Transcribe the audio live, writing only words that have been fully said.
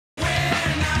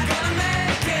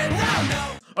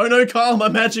Oh no, Kyle, my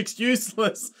magic's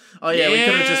useless. Oh yeah, we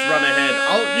could have just run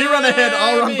ahead. You run ahead,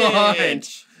 I'll run behind.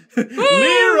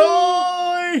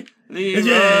 Leroy!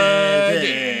 Leroy!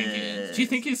 Do you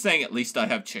think he's saying at least I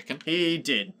have chicken? He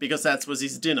did, because that was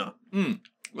his dinner.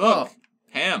 Look,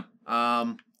 ham.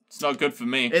 It's not good for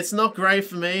me. It's not great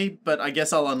for me, but I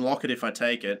guess I'll unlock it if I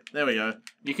take it. There we go.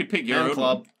 You could pick your own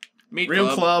club. Meat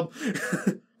Real club.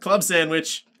 Club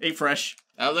sandwich. Eat fresh.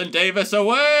 Alan Davis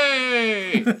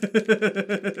away!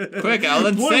 Quick,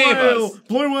 Alan, save us!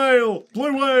 Blue whale!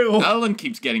 Blue whale! Alan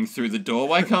keeps getting through the door.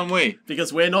 Why can't we?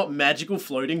 Because we're not magical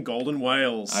floating golden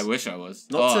whales. I wish I was.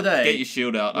 Not today. Get your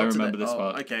shield out. I remember this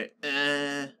part. Okay.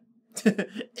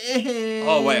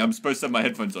 Oh, wait, I'm supposed to have my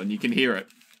headphones on. You can hear it.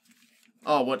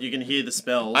 Oh, what? You can hear the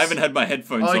spells? I haven't had my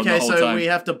headphones on the whole time. Okay, so we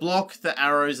have to block the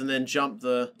arrows and then jump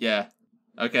the... Yeah.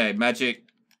 Okay, magic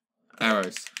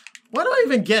arrows. Why do I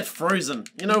even get frozen?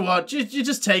 You know what? You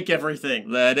just take everything.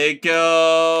 Let it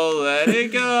go. Let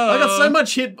it go.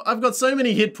 I've got so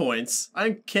many hit points. I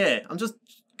don't care. I'm just...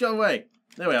 Go away.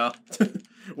 There we are.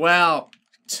 Wow.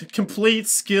 Complete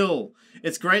skill.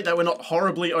 It's great that we're not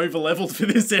horribly over-leveled for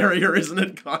this area, isn't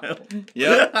it, Kyle?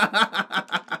 Yep.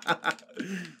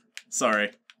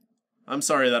 Sorry. I'm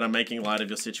sorry that I'm making light of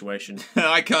your situation.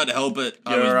 I can't help it.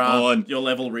 I was born. Your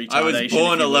level retardation. I was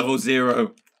born a level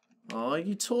 0. Oh,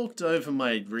 you talked over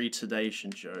my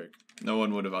retardation joke. No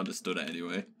one would have understood it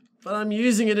anyway. But I'm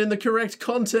using it in the correct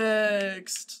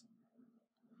context.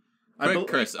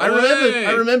 Chris, I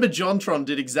remember JonTron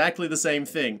did exactly the same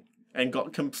thing and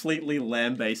got completely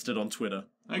lambasted on Twitter.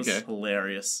 It was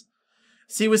hilarious.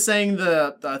 So he was saying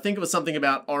I think it was something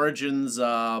about Origin's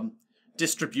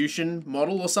distribution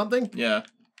model or something. Yeah.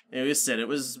 And he said it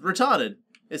was retarded.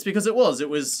 It's because it was. It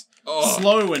was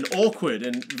slow and awkward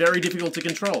and very difficult to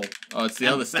control. Oh, it's the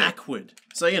other stuff. Backward.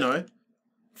 So, you know,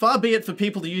 far be it for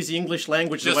people to use the English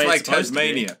language the way it's supposed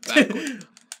Tasmania. Backward.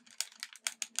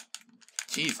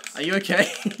 Jesus. Are you okay?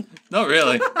 Not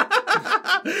really.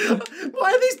 Why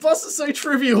are these bosses so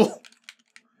trivial?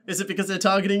 Is it because they're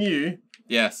targeting you?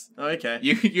 Yes. Oh, okay.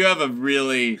 You have a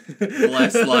really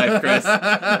blessed life, Chris.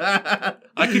 I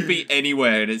could be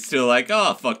anywhere and it's still like,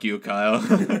 oh, fuck you, Kyle.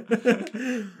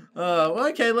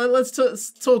 Okay,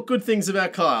 let's talk good things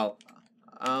about Kyle.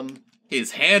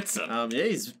 He's handsome. Yeah,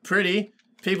 he's pretty.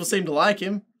 People seem to like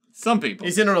him. Some people.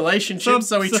 He's in a relationship,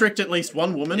 so he tricked at least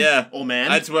one woman. Yeah. Or man.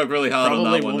 I had to work really hard on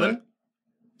that one, though.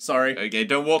 Sorry. Okay,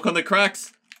 don't walk on the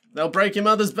cracks. They'll break your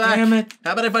mother's back. Damn it.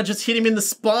 How about if I just hit him in the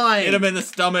spine? Hit him in the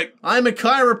stomach. I'm a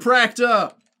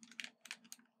chiropractor.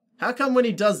 How come when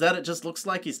he does that, it just looks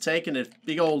like he's taking a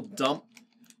big old dump?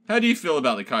 How do you feel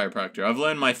about the chiropractor? I've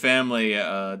learned my family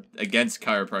against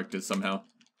chiropractors somehow.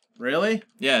 Really?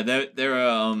 Yeah,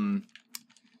 they're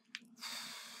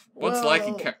what's like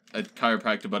a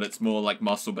chiropractor, but it's more like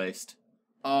muscle based.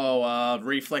 Oh,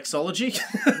 reflexology?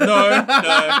 No.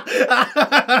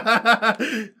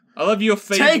 I love your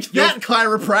favorite. Take that,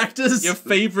 chiropractors! Your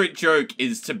favorite joke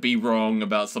is to be wrong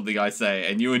about something I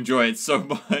say, and you enjoy it so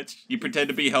much. You pretend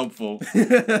to be helpful.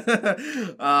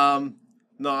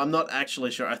 No, I'm not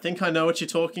actually sure. I think I know what you're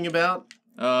talking about.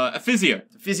 A physio.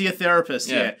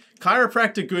 Physiotherapist, yeah.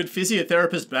 Chiropractor good,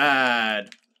 physiotherapist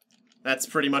bad. That's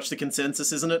pretty much the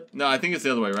consensus, isn't it? No, I think it's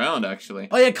the other way around, actually.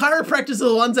 Oh yeah, chiropractors are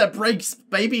the ones that break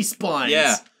baby spines.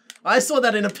 Yeah. I saw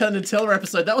that in a Penn and Teller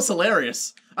episode. That was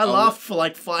hilarious. I laughed for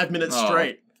like 5 minutes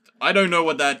straight. I don't know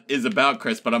what that is about,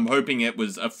 Chris, but I'm hoping it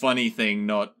was a funny thing,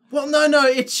 not... Well, no,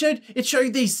 it showed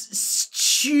these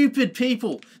stupid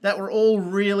people that were all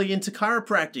really into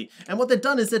chiropractic. And what they've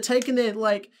done is they're taking their,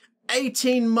 like,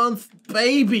 18-month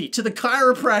baby to the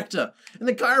chiropractor. And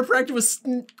the chiropractor was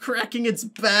cracking its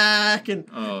back and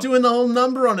doing the whole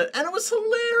number on it. And it was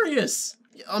hilarious.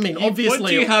 I mean, obviously... What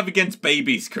do you have against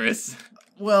babies, Chris?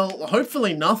 Well,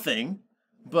 hopefully nothing.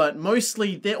 But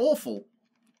mostly, they're awful.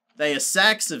 They are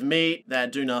sacks of meat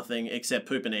that do nothing except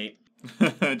poop and eat.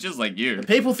 Just like you. And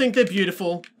people think they're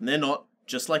beautiful, and they're not.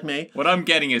 Just like me. What I'm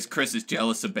getting is Chris is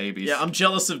jealous of babies. Yeah, I'm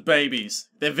jealous of babies.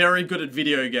 They're very good at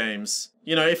video games.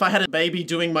 You know, if I had a baby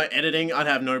doing my editing, I'd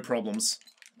have no problems.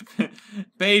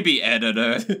 Baby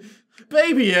editor.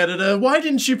 Baby editor, why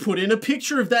didn't you put in a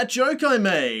picture of that joke I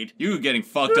made? You were getting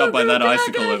fucked up by that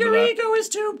icicle over Your there. ego is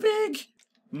too big.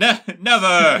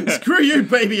 Never! Screw you,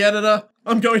 baby editor.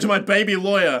 I'm going to my baby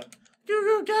lawyer. Goo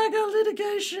goo gaga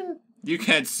litigation. You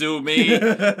can't sue me.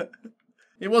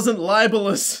 It wasn't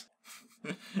libelous.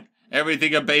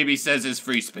 Everything a baby says is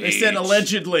free speech. They said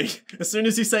allegedly. As soon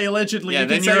as you say allegedly, you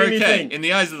can say you're anything. Okay. In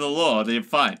the eyes of the law, they're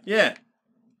fine. Yeah.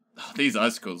 Oh, these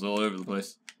icicles all over the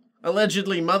place.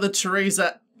 Allegedly, Mother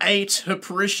Teresa ate her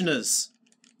parishioners.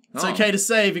 It's okay to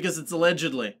say because it's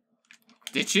allegedly.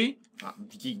 Did she?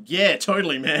 Yeah,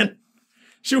 totally, man.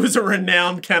 She was a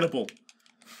renowned cannibal.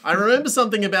 I remember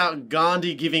something about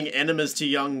Gandhi giving enemas to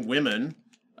young women.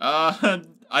 I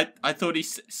thought he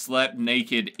slept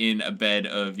naked in a bed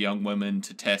of young women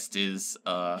to test his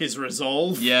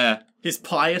resolve? Yeah. His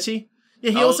piety?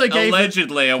 Yeah, he also gave...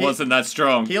 Allegedly, I wasn't that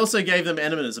strong. He also gave them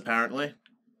enemas, apparently.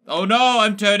 Oh no,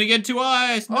 I'm turning into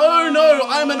ice! No! Oh no,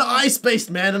 I'm an ice-based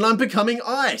man and I'm becoming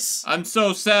ice! I'm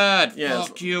so sad! Yeah,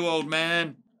 Fuck you, old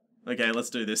man. Okay,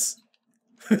 let's do this.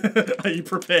 Are you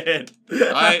prepared?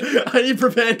 Are you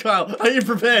prepared, Kyle? Are you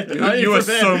prepared? You are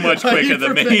so much quicker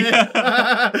than me.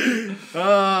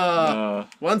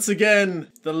 Once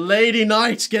again, the lady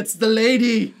knight gets the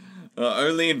lady.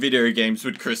 Only in video games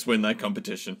would Chris win that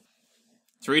competition.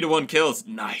 3-1 kills.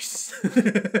 Nice.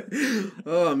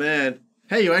 Oh, man.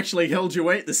 Hey, you actually held your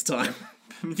weight this time.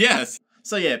 Yes.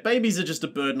 So yeah, babies are just a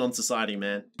burden on society,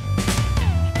 man.